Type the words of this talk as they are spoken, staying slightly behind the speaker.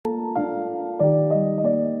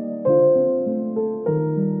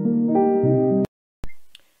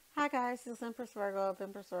Pisces, Empress Virgo of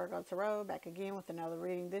Empress Virgo Tarot, back again with another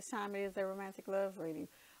reading. This time it is a romantic love reading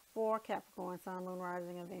for Capricorn, Sun, Moon,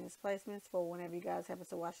 Rising, and Venus placements for whenever you guys happen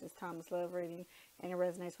to watch this timeless love reading and it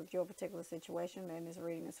resonates with your particular situation, then this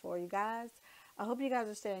reading is for you guys. I hope you guys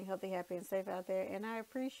are staying healthy, happy, and safe out there, and I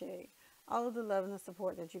appreciate all of the love and the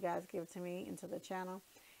support that you guys give to me and to the channel.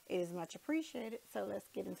 It is much appreciated, so let's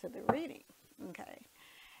get into the reading. Okay.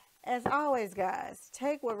 As always, guys,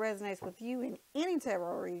 take what resonates with you in any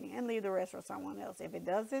tarot reading and leave the rest for someone else. If it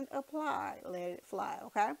doesn't apply, let it fly,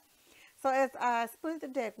 okay? So as I split the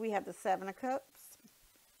deck, we have the Seven of Cups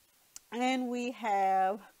and we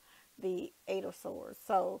have the Eight of Swords.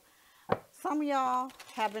 So some of y'all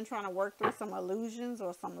have been trying to work through some illusions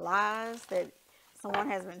or some lies that someone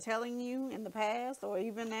has been telling you in the past or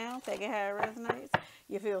even now. Take it how it resonates.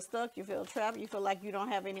 You feel stuck, you feel trapped, you feel like you don't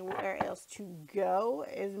have anywhere else to go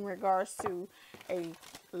in regards to a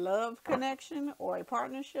love connection or a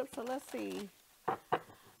partnership. So let's see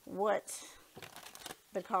what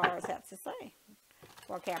the cards have to say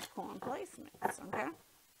for Capricorn placements, okay?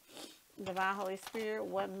 Divine Holy Spirit,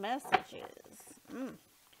 what messages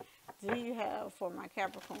do you have for my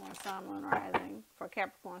Capricorn, Sun, Moon, Rising, for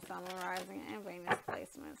Capricorn, Sun, Moon, Rising, and Venus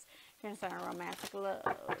placements concerning romantic love?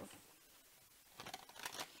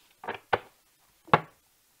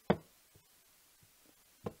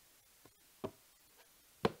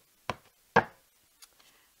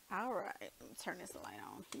 All right, let me turn this light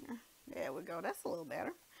on here. There we go. That's a little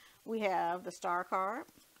better. We have the Star card.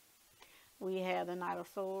 We have the Knight of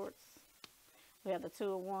Swords. We have the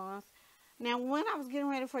Two of Wands. Now, when I was getting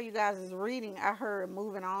ready for you guys' reading, I heard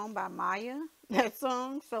Moving On by Maya, that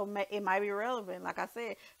song. So it might be relevant. Like I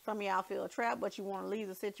said, some of y'all feel trapped, but you want to leave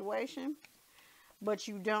the situation. But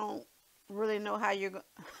you don't really know how you're going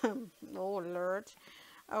to... Oh, Lord.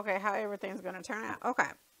 Okay, how everything's going to turn out. Okay,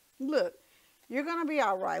 look. You're going to be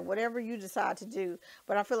all right, whatever you decide to do.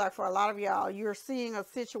 But I feel like for a lot of y'all, you're seeing a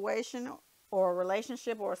situation or a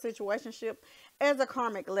relationship or a situationship as a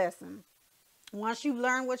karmic lesson. Once you've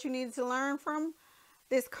learned what you needed to learn from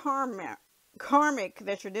this karmic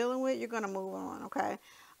that you're dealing with, you're going to move on, okay?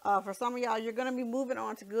 For some of y'all, you're going to be moving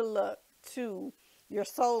on to good luck, to your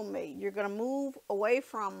soulmate. You're going to move away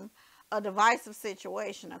from a divisive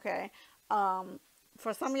situation, okay?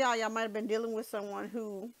 For some of y'all, y'all might have been dealing with someone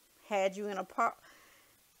who had you in a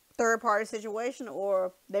third-party situation,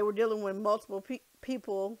 or they were dealing with multiple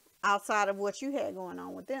people outside of what you had going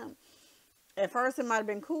on with them. At first, it might have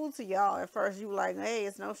been cool to y'all. At first, you were like, hey,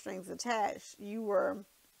 it's no strings attached. You were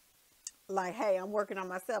like, hey, I'm working on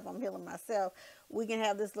myself. I'm healing myself. We can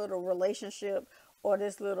have this little relationship or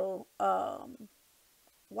this little,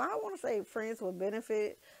 why I want to say friends with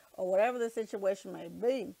benefit or whatever the situation may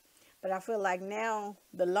be. But I feel like now,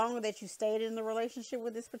 the longer that you stayed in the relationship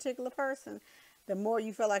with this particular person, the more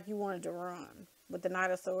you feel like you wanted to run. With the Knight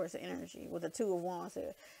of Swords energy, with the Two of Wands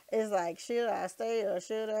here. It's like, should I stay or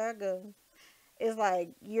should I go? It's like,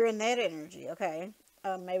 you're in that energy, okay?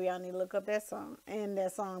 Maybe I need to look up that song. And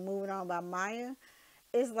that song, Moving On by Maya.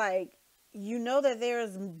 It's like, you know that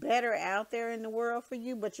there's better out there in the world for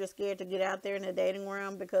you, but you're scared to get out there in the dating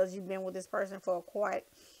realm because you've been with this person for quite...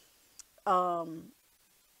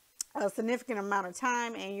 a significant amount of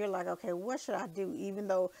time, and you're like, okay, what should I do? Even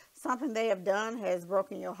though something they have done has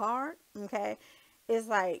broken your heart, okay, it's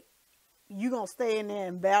like you're gonna stay in there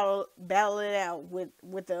and battle it out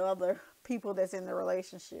with the other people that's in the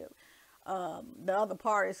relationship, the other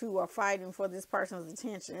parties who are fighting for this person's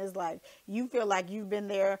attention. It's like you feel like you've been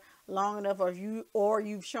there long enough, or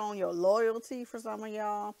you've shown your loyalty for some of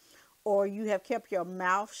y'all, or you have kept your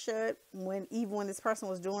mouth shut even when this person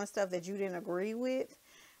was doing stuff that you didn't agree with,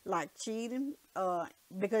 like cheating,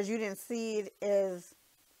 because you didn't see it as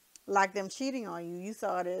like them cheating on you. You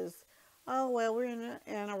saw it as, oh, well, we're in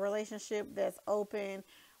a relationship that's open.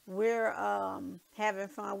 We're having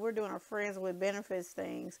fun. We're doing a friends with benefits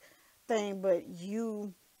thing, but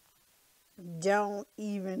you don't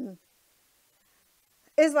even,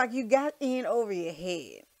 it's like you got in over your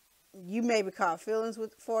head. You maybe caught feelings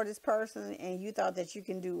for this person, and you thought that you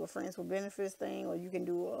can do a friends with benefits thing, or you can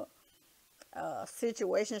do a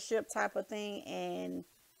situationship type of thing, and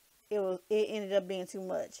it ended up being too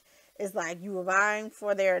much. It's like you were vying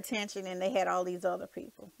for their attention and they had all these other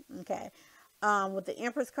people, okay? With the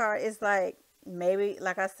Empress card, it's like, maybe,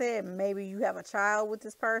 like I said, maybe you have a child with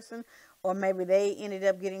this person, or maybe they ended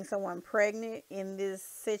up getting someone pregnant in this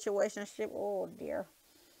situationship. Oh dear.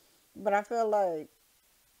 But I feel like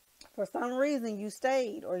for some reason you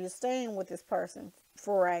stayed, or you're staying with this person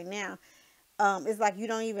for right now. It's like you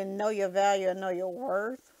don't even know your value or know your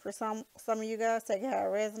worth for some of you guys. Take it how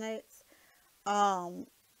it resonates.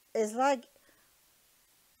 It's like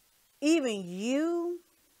even you,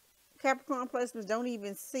 Capricorn placements, don't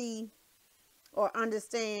even see or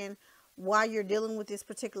understand why you're dealing with this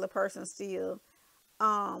particular person still.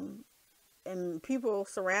 And people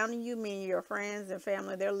surrounding you, meaning your friends and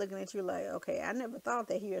family, they're looking at you like, okay, I never thought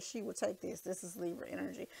that he or she would take this. This is Libra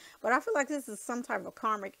energy. But I feel like this is some type of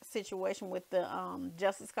karmic situation with the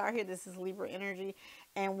Justice card here. This is Libra energy.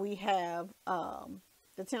 And we have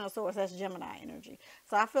the Ten of Swords. That's Gemini energy.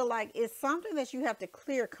 So I feel like it's something that you have to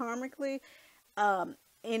clear karmically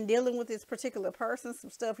in dealing with this particular person. Some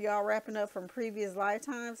stuff y'all wrapping up from previous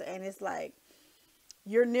lifetimes. And it's like,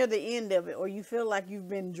 you're near the end of it, or you feel like you've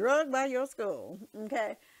been drugged by your skull,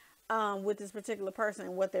 okay, with this particular person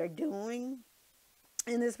and what they're doing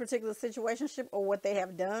in this particular situationship, or what they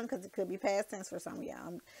have done, because it could be past tense for some of y'all.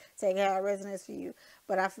 I'm taking how it resonates for you.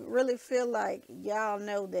 But I really feel like y'all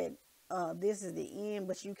know that this is the end,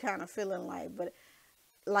 but you kind of feeling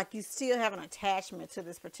like you still have an attachment to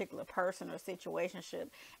this particular person or situationship,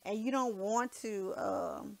 and you don't want to,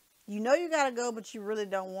 you know you got to go, but you really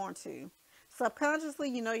don't want to. Subconsciously,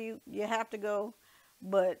 you know you have to go,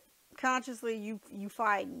 but consciously you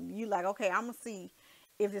fighting. You like, okay, I'm gonna see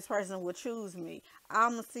if this person will choose me.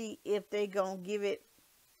 I'm gonna see if they gonna give it.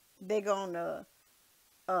 They gonna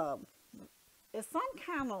it's some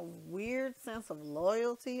kind of weird sense of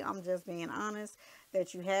loyalty. I'm just being honest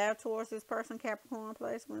that you have towards this person, Capricorn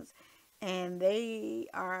placements, and they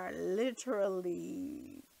are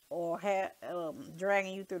literally or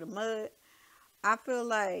dragging you through the mud. I feel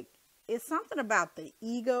like it's something about the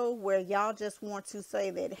ego where y'all just want to say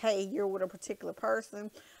that, hey, you're with a particular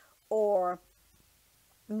person, or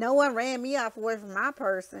no one ran me off away from my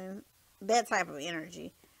person, that type of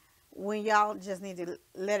energy, when y'all just need to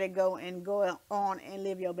let it go and go on and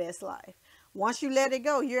live your best life. Once you let it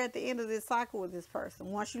go, you're at the end of this cycle with this person.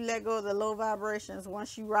 Once you let go of the low vibrations,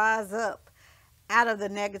 once you rise up out of the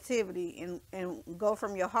negativity and go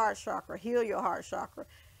from your heart chakra, heal your heart chakra,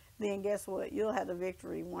 then guess what? You'll have the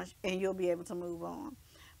victory once, and you'll be able to move on.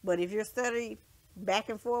 But if you're study back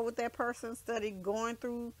and forth with that person, study going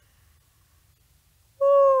through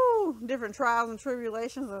different trials and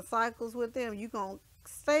tribulations and cycles with them, you're going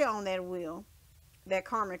to stay on that wheel, that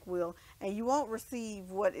karmic wheel, and you won't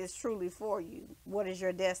receive what is truly for you, what is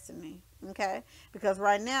your destiny, okay? Because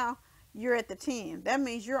right now, you're at the 10. That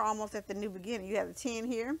means you're almost at the new beginning. You have the 10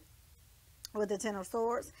 here with the 10 of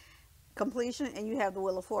Swords, completion, and you have the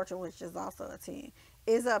Wheel of Fortune, which is also a 10.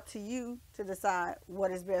 It's up to you to decide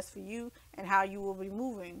what is best for you and how you will be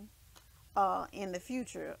moving in the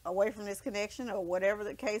future away from this connection, or whatever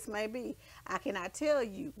the case may be. I cannot tell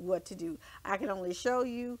you what to do. I can only show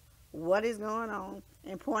you what is going on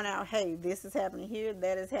and point out, hey, this is happening here,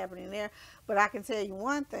 that is happening there. But I can tell you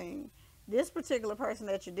one thing, this particular person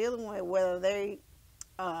that you're dealing with, whether they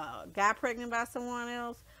got pregnant by someone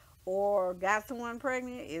else or got someone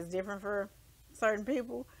pregnant, is different for certain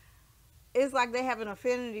people. It's like they have an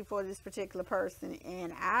affinity for this particular person,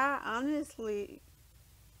 and I honestly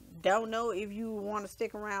don't know if you want to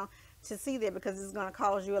stick around to see that, because it's going to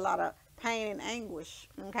cause you a lot of pain and anguish,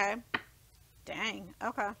 okay? Dang,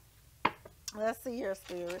 okay. Let's see here,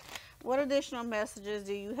 Spirit. What additional messages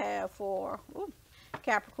do you have for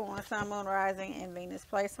Capricorn, Sun, Moon, Rising, and Venus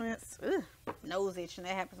placements? Nose itching.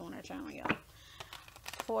 That happens on our channel, y'all.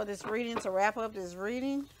 For this reading, to wrap up this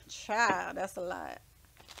reading, child, that's a lot.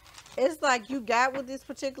 It's like you got with this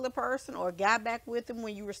particular person, or got back with them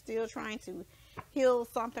when you were still trying to heal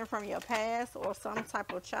something from your past or some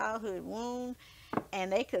type of childhood wound,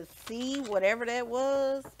 and they could see whatever that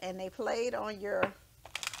was, and they played on your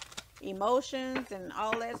emotions and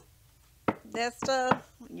all that stuff,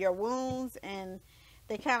 your wounds, and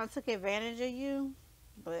they kind of took advantage of you.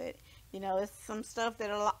 But you know, it's some stuff that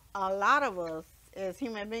a lot of us as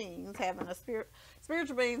human beings, having a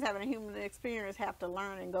spiritual beings having a human experience, have to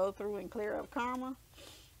learn and go through and clear up karma.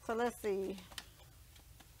 So let's see.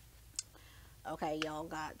 Okay, y'all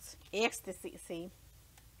got ecstasy.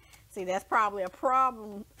 See, that's probably a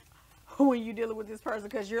problem when you're dealing with this person,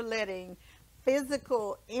 because you're letting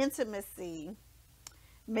physical intimacy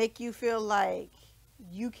make you feel like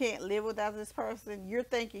you can't live without this person. You're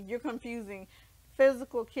confusing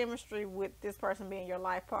physical chemistry with this person being your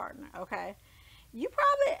life partner, okay? You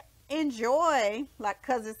probably enjoy, like,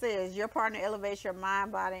 because it says your partner elevates your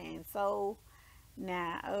mind, body, and soul.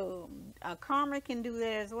 Now, a karma can do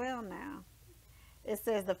that as well now. It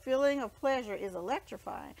says the feeling of pleasure is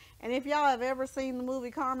electrifying. And if y'all have ever seen the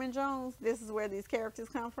movie Carmen Jones, this is where these characters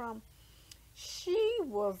come from. She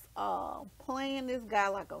was playing this guy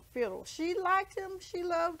like a fiddle. She liked him, she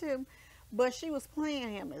loved him, but she was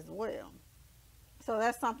playing him as well. So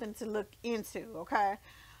that's something to look into, okay?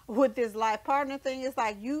 with this life partner thing, it's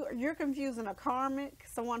like you're confusing a karmic,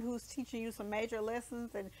 someone who's teaching you some major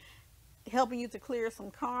lessons and helping you to clear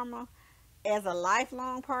some karma, as a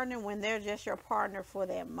lifelong partner when they're just your partner for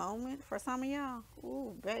that moment. For some of y'all,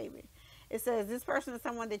 ooh, baby. It says this person is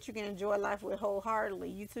someone that you can enjoy life with wholeheartedly.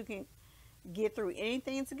 You two can get through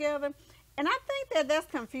anything together. And I think that that's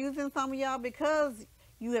confusing some of y'all because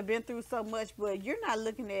you have been through so much, but you're not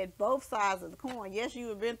looking at both sides of the coin. Yes, you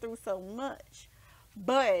have been through so much,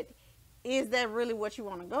 but is that really what you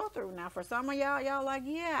want to go through? Now, for some of y'all like,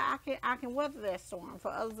 yeah, I can weather that storm. For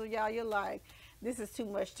others of y'all, you're like, this is too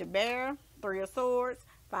much to bear. 3 of Swords,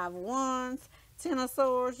 5 of Wands, 10 of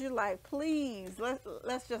Swords. You're like, please,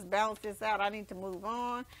 let's just balance this out. I need to move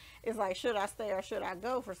on. It's like, should I stay or should I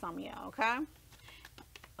go for some of y'all, okay?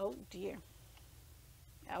 Oh, dear.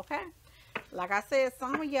 Okay. Like I said,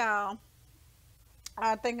 some of y'all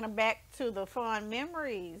are thinking back to the fun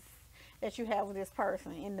memories that you have with this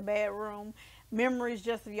person in the bedroom. Memories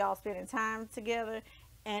just of y'all spending time together.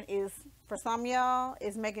 And is, for some of y'all,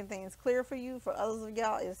 is making things clear for you. For others of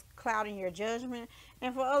y'all, is clouding your judgment.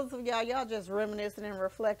 And for others of y'all just reminiscing and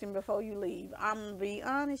reflecting before you leave. I'm going to be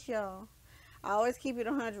honest, y'all. I always keep it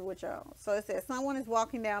 100 with y'all. So it says, someone is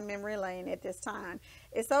walking down memory lane at this time.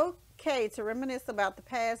 It's okay to reminisce about the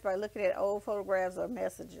past by looking at old photographs or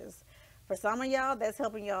messages. For some of y'all, that's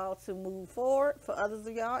helping y'all to move forward. For others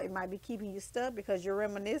of y'all, it might be keeping you stuck because you're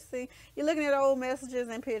reminiscing. You're looking at old messages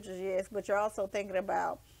and pictures, yes, but you're also thinking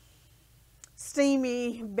about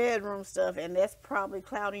steamy bedroom stuff, and that's probably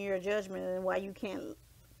clouding your judgment and why you can't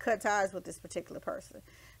cut ties with this particular person.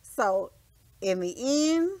 So, in the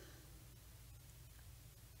end,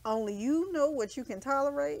 only you know what you can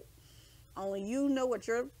tolerate. Only you know what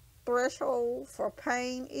your threshold for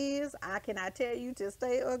pain is. I cannot tell you to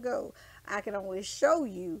stay or go. I can only show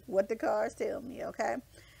you what the cards tell me, okay?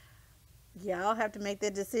 Y'all have to make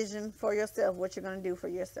that decision for yourself, what you're going to do for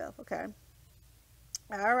yourself, okay?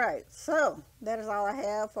 All right, so that is all I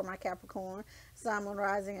have for my Capricorn, Sun, Moon,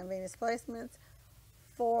 Rising, and Venus placements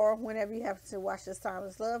for whenever you have to watch this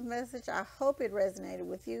timeless love message. I hope it resonated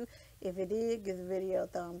with you. If it did, give the video a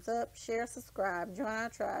thumbs up, share, subscribe, join our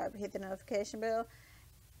tribe, hit the notification bell,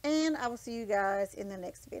 and I will see you guys in the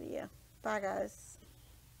next video. Bye, guys.